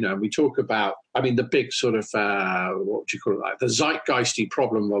forward. We talk about, the big sort of, the zeitgeisty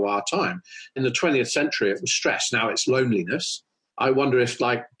problem of our time. In the 20th century, it was stress. Now it's loneliness. I wonder if,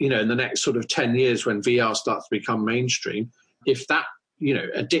 in the next sort of 10 years when VR starts to become mainstream, if that,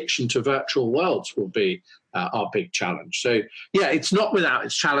 addiction to virtual worlds will be our big challenge. So, yeah, it's not without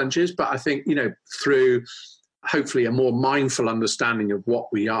its challenges, but I think, through hopefully a more mindful understanding of what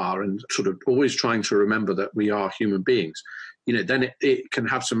we are and sort of always trying to remember that we are human beings, then it can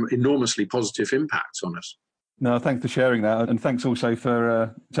have some enormously positive impacts on us. No, thanks for sharing that. And thanks also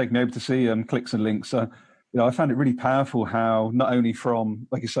for taking me over to see Clicks and Links. I found it really powerful how not only from,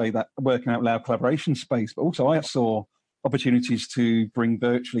 like you say, that working out loud collaboration space, but also I saw opportunities to bring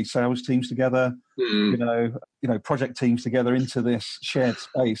virtually sales teams together, project teams together into this shared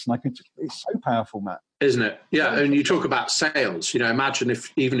space. And it's so powerful, Matt. Isn't it? Yeah. And you talk about sales, imagine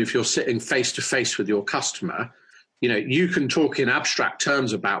even if you're sitting face to face with your customer, you can talk in abstract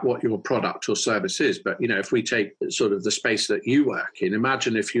terms about what your product or service is. But, if we take sort of the space that you work in,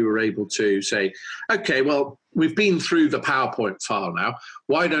 imagine if you were able to say, okay, well, we've been through the PowerPoint file now.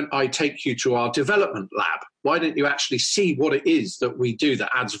 Why don't I take you to our development lab? Why don't you actually see what it is that we do that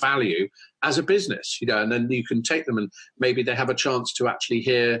adds value as a business? And then you can take them and maybe they have a chance to actually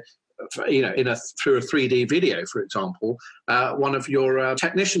hear, through a 3D video, for example, one of your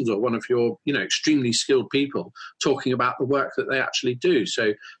technicians or one of your, extremely skilled people talking about the work that they actually do.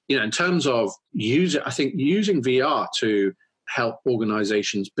 So, in terms of I think using VR to help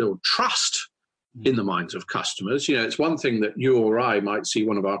organizations build trust in the minds of customers. It's one thing that you or I might see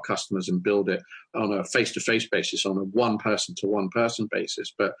one of our customers and build it on a face-to-face basis, on a one-person-to-one-person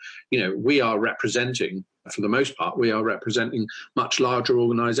basis. But, we are representing, for the most part, much larger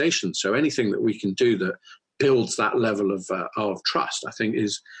organizations. So anything that we can do that builds that level of trust, I think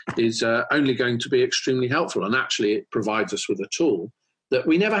is only going to be extremely helpful. And actually, it provides us with a tool that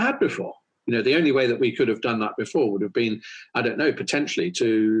we never had before. The only way that we could have done that before would have been, I don't know, potentially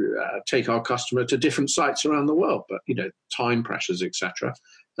to take our customer to different sites around the world. But, time pressures, etc.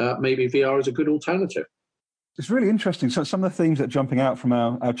 Maybe VR is a good alternative. It's really interesting. So some of the themes that are jumping out from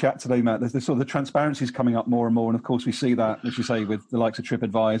our chat today, Matt, there's sort of the transparency is coming up more and more. And of course, we see that, as you say, with the likes of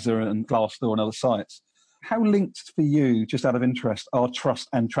TripAdvisor and Glassdoor and other sites. How linked for you, just out of interest, are trust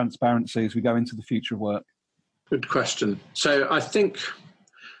and transparency as we go into the future of work? Good question. So I think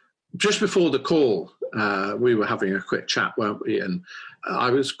just before the call, we were having a quick chat, weren't we? And I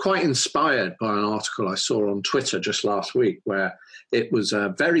was quite inspired by an article I saw on Twitter just last week where it was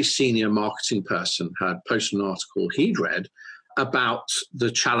a very senior marketing person had posted an article he'd read about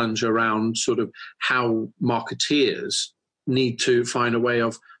the challenge around sort of how marketeers need to find a way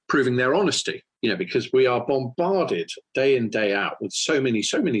of proving their honesty. Because we are bombarded day in, day out with so many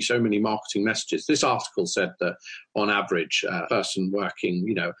marketing messages. This article said that on average, a person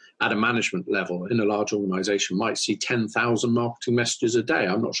working, at a management level in a large organization might see 10,000 marketing messages a day.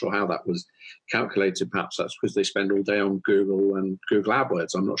 I'm not sure how that was calculated. Perhaps that's because they spend all day on Google and Google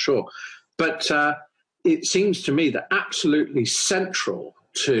AdWords. I'm not sure. But it seems to me that absolutely central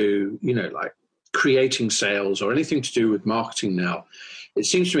to, creating sales or anything to do with marketing now, it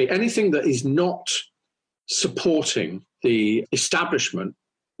seems to me anything that is not supporting the establishment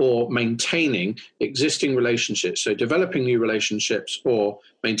or maintaining existing relationships, so developing new relationships or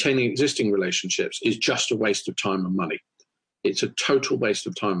maintaining existing relationships, is just a waste of time and money. it's a total waste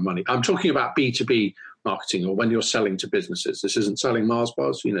of time and money. I'm talking about B2B marketing, or when you're selling to businesses. This isn't selling Mars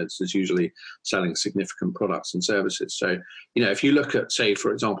bars, this is usually selling significant products and services. So, if you look at, say,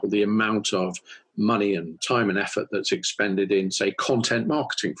 for example, the amount of money and time and effort that's expended in, say, content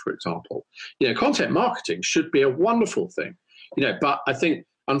marketing, for example, content marketing should be a wonderful thing, but I think,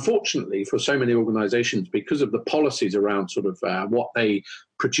 unfortunately, for so many organizations, because of the policies around sort of what they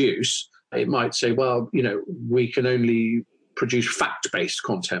produce, it might say, well, we can only produce fact-based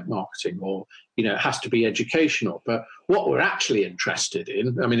content marketing, or, it has to be educational. But what we're actually interested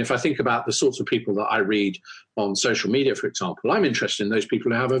in, if I think about the sorts of people that I read on social media, for example, I'm interested in those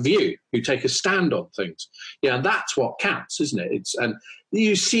people who have a view, who take a stand on things. And that's what counts, isn't it? And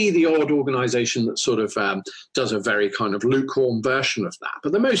you see the odd organization that sort of does a very kind of lukewarm version of that.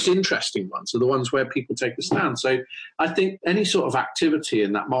 But the most interesting ones are the ones where people take a stand. So I think any sort of activity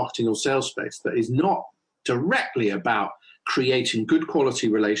in that marketing or sales space that is not directly about creating good quality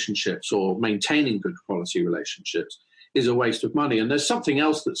relationships or maintaining good quality relationships is a waste of money. And there's something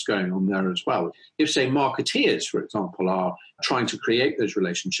else that's going on there as well. If, say, marketeers, for example, are trying to create those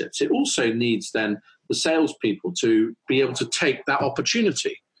relationships, it also needs then the salespeople to be able to take that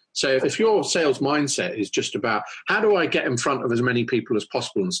opportunity. So if your sales mindset is just about how do I get in front of as many people as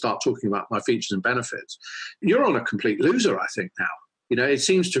possible and start talking about my features and benefits, you're on a complete loser, I think, now. It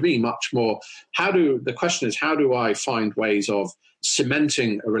seems to me much more, the question is, how do I find ways of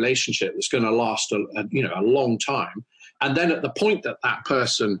cementing a relationship that's going to last a long time? And then at the point that that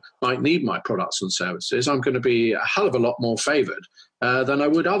person might need my products and services, I'm going to be a hell of a lot more favored than I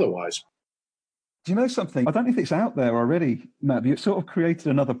would otherwise. Do you know something? I don't know if it's out there already, Matt, but you've sort of created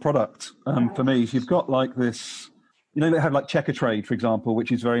another product for me. So you've got like this, they have like Checker Trade, for example,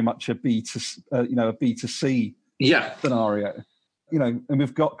 which is very much a B2C scenario. And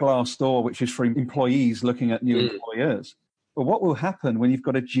we've got Glassdoor, which is for employees looking at new employers. But what will happen when you've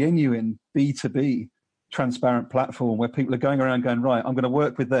got a genuine B2B transparent platform where people are going around going, right, I'm going to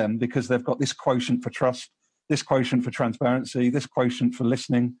work with them because they've got this quotient for trust, this quotient for transparency, this quotient for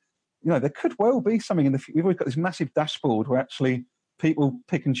listening. There could well be something in the future. We've got this massive dashboard where actually people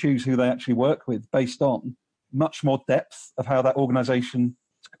pick and choose who they actually work with based on much more depth of how that organization,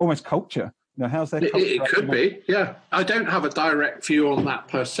 almost culture, how's their culture? It could be, yeah. I don't have a direct view on that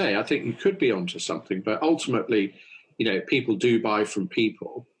per se. I think you could be onto something, but ultimately, people do buy from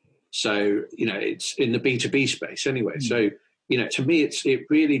people. So, it's in the B2B space anyway. So, to me, it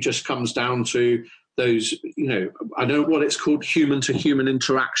really just comes down to those, I don't know what it's called, human to human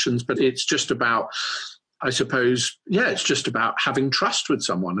interactions, but it's just about, I suppose, it's just about having trust with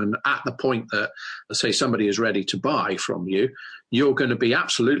someone. And at the point that, let's say, somebody is ready to buy from you, you're going to be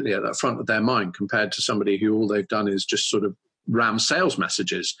absolutely at the front of their mind compared to somebody who all they've done is just sort of ram sales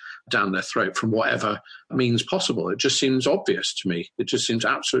messages down their throat from whatever means possible. It just seems obvious to me. It just seems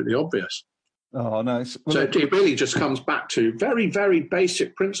absolutely obvious. Oh, no. So it really just comes back to very, very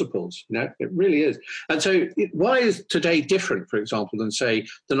basic principles. It really is. And so why is today different, for example, than, say,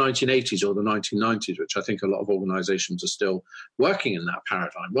 the 1980s or the 1990s, which I think a lot of organizations are still working in that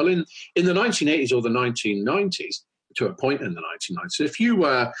paradigm? Well, in the 1980s or the 1990s, to a point in the 1990s, if you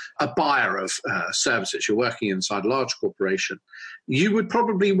were a buyer of services, you're working inside a large corporation, you would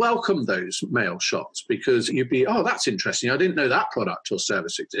probably welcome those mail shots because you'd be, oh, that's interesting. I didn't know that product or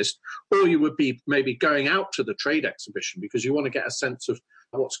service exists. Or you would be maybe going out to the trade exhibition because you want to get a sense of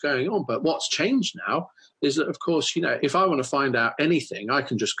what's going on. But what's changed now is that, of course, if I want to find out anything, I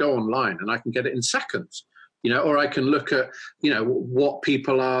can just go online and I can get it in seconds. Or I can look at, what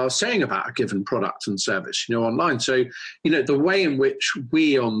people are saying about a given product and service, online. So, the way in which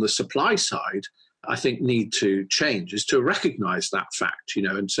we on the supply side, I think, need to change is to recognize that fact,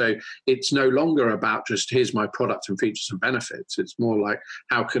 and so it's no longer about just here's my product and features and benefits. It's more like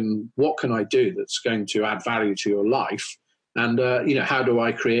what can I do that's going to add value to your life? And, how do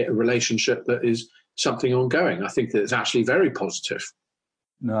I create a relationship that is something ongoing? I think that it's actually very positive.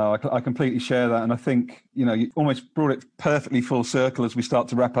 No, I completely share that. And I think, you almost brought it perfectly full circle as we start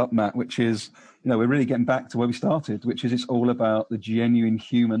to wrap up, Matt, which is, we're really getting back to where we started, which is it's all about the genuine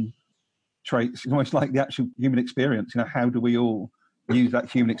human traits. It's almost like the actual human experience. How do we all use that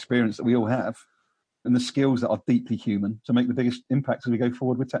human experience that we all have and the skills that are deeply human to make the biggest impact as we go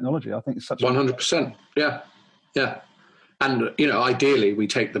forward with technology? I think it's such 100%. Yeah. Yeah. And, ideally we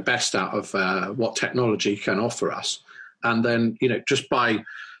take the best out of what technology can offer us. And then,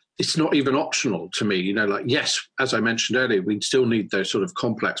 it's not even optional to me, yes, as I mentioned earlier, we still need those sort of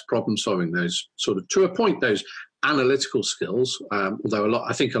complex problem solving, those sort of, to a point, those analytical skills, although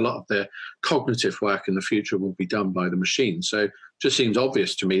I think a lot of the cognitive work in the future will be done by the machine. So it just seems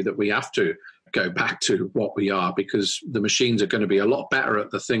obvious to me that we have to go back to what we are, because the machines are going to be a lot better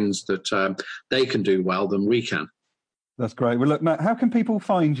at the things that they can do well than we can. That's great. Well, look, Matt, how can people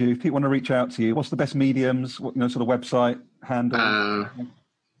find you if people want to reach out to you? What's the best mediums? What, sort of website handle?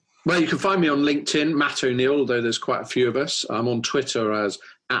 Well, you can find me on LinkedIn, Matt O'Neill, although there's quite a few of us. I'm on Twitter as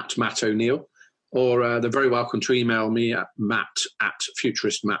 @Matt O'Neill, or they're very welcome to email me at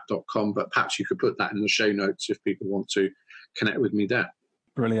matt@futuristmatt.com, but perhaps you could put that in the show notes if people want to connect with me there.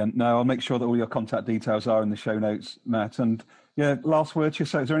 Brilliant. No, I'll make sure that all your contact details are in the show notes, Matt. And yeah, last word to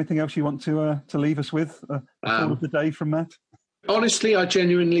yourself. Is there anything else you want to leave us with? All of the day from Matt? Honestly, I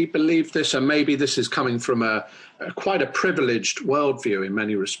genuinely believe this, and maybe this is coming from quite a privileged worldview in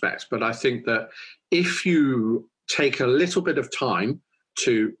many respects, but I think that if you take a little bit of time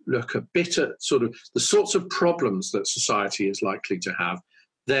to look a bit at sort of the sorts of problems that society is likely to have,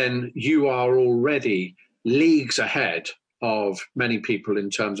 then you are already leagues ahead of many people in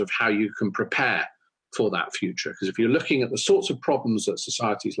terms of how you can prepare for that future. Because if you're looking at the sorts of problems that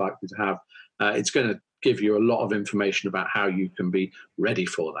society is likely to have, it's going to give you a lot of information about how you can be ready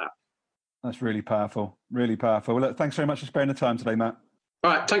for that. That's really powerful, really powerful. Well, look, thanks very much for sparing the time today, Matt.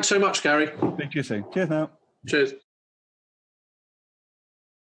 All right, thanks so much, Gary. Speak to you soon. Cheers now. Cheers.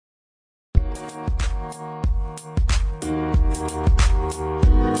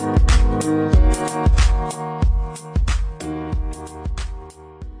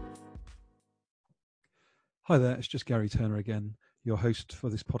 Hi there, it's just Gary Turner again, your host for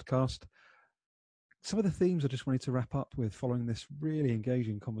this podcast. Some of the themes I just wanted to wrap up with following this really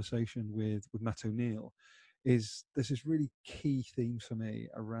engaging conversation with Matt O'Neill is there's this really key theme for me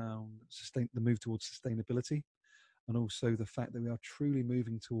around the move towards sustainability, and also the fact that we are truly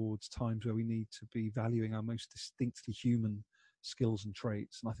moving towards times where we need to be valuing our most distinctly human skills and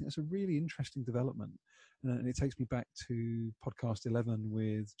traits. And I think that's a really interesting development. And it takes me back to podcast 11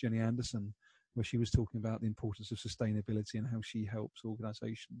 with Jenny Anderson, where she was talking about the importance of sustainability and how she helps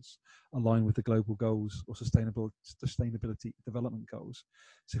organizations align with the global goals or sustainability development goals.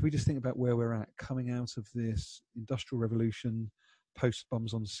 So if we just think about where we're at, coming out of this industrial revolution, post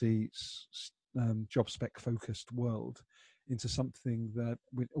bums on seats, job spec focused world, into something that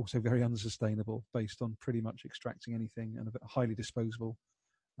we're also very unsustainable, based on pretty much extracting anything, and a highly disposable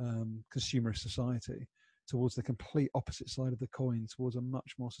consumerist society, towards the complete opposite side of the coin, towards a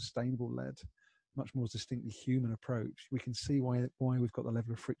much more sustainable led, much more distinctly human approach. We can see why we've got the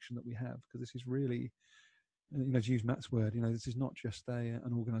level of friction that we have, because this is really, to use Matt's word, this is not just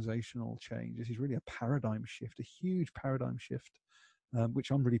an organizational change. This is really a paradigm shift, a huge paradigm shift,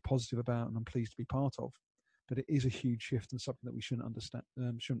 which I'm really positive about and I'm pleased to be part of. But it is a huge shift and something that we shouldn't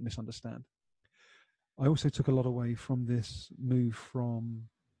misunderstand. I also took a lot away from this move from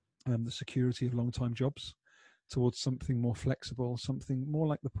the security of long-time jobs towards something more flexible, something more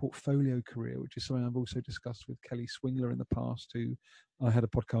like the portfolio career, which is something I've also discussed with Kelly Swingler in the past, who I had a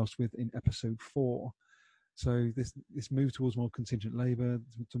podcast with in episode 4. So this move towards more contingent labour,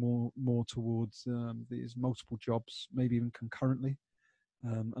 to more towards these multiple jobs, maybe even concurrently,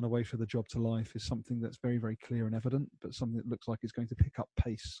 and away from the job to life, is something that's very, very clear and evident, but something that looks like it's going to pick up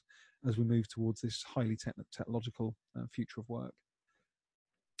pace as we move towards this highly technological future of work.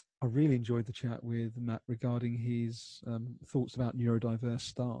 I really enjoyed the chat with Matt regarding his thoughts about neurodiverse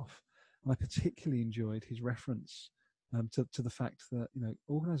staff. And I particularly enjoyed his reference to the fact that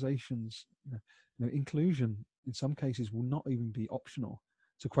organisations, inclusion in some cases will not even be optional.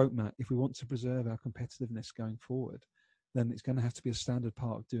 To quote Matt, if we want to preserve our competitiveness going forward, then it's going to have to be a standard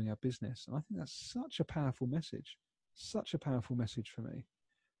part of doing our business. And I think that's such a powerful message for me.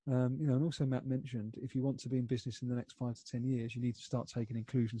 And also Matt mentioned, if you want to be in business in the next 5 to 10 years, you need to start taking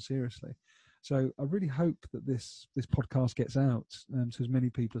inclusion seriously. So I really hope that this podcast gets out to as many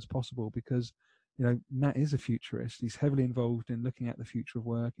people as possible, because Matt is a futurist. He's heavily involved in looking at the future of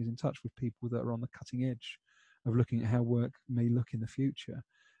work. He's in touch with people that are on the cutting edge of looking at how work may look in the future.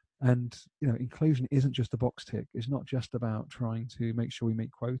 And inclusion isn't just a box tick. It's not just about trying to make sure we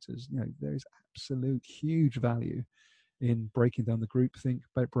meet quotas. There is absolute huge value in breaking down the groupthink,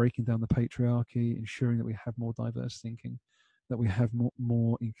 breaking down the patriarchy, ensuring that we have more diverse thinking, that we have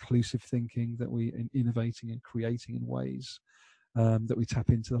more inclusive thinking, that we are innovating and creating in ways that we tap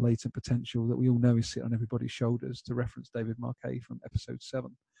into the latent potential that we all know is sitting on everybody's shoulders, to reference David Marquet from episode 7.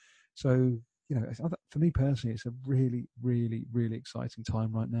 So, for me personally, it's a really, really, really exciting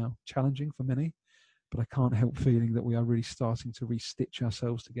time right now. Challenging for many, but I can't help feeling that we are really starting to re-stitch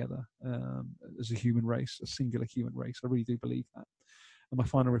ourselves together as a human race, a singular human race. I really do believe that. And my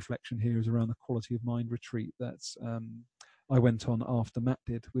final reflection here is around the quality of mind retreat that I went on after Matt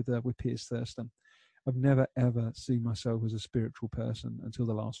did with Piers Thurston. I've never, ever seen myself as a spiritual person until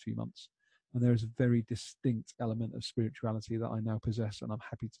the last few months. And there is a very distinct element of spirituality that I now possess and I'm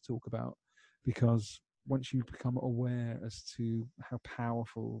happy to talk about, because once you become aware as to how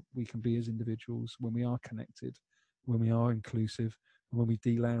powerful we can be as individuals when we are connected, when we are inclusive, when we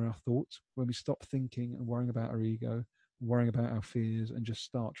delayer our thoughts, when we stop thinking and worrying about our ego, worrying about our fears, and just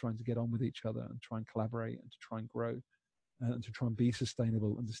start trying to get on with each other and try and collaborate and to try and grow and to try and be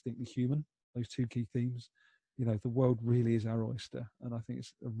sustainable and distinctly human, those two key themes, the world really is our oyster. And I think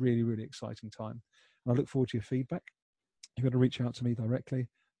it's a really, really exciting time. And I look forward to your feedback. If you want to reach out to me directly,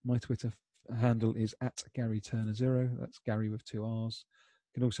 my Twitter handle is @GaryTurner0. That's Gary with 2 R's.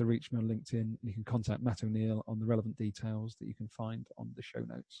 You can also reach me on LinkedIn. You can contact Matt O'Neill on the relevant details that you can find on the show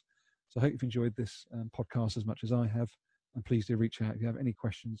notes. So I hope you've enjoyed this podcast as much as I have. And please do reach out if you have any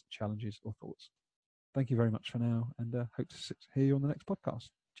questions, challenges, or thoughts. Thank you very much for now, and hope to hear you on the next podcast.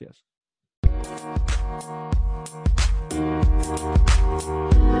 Cheers.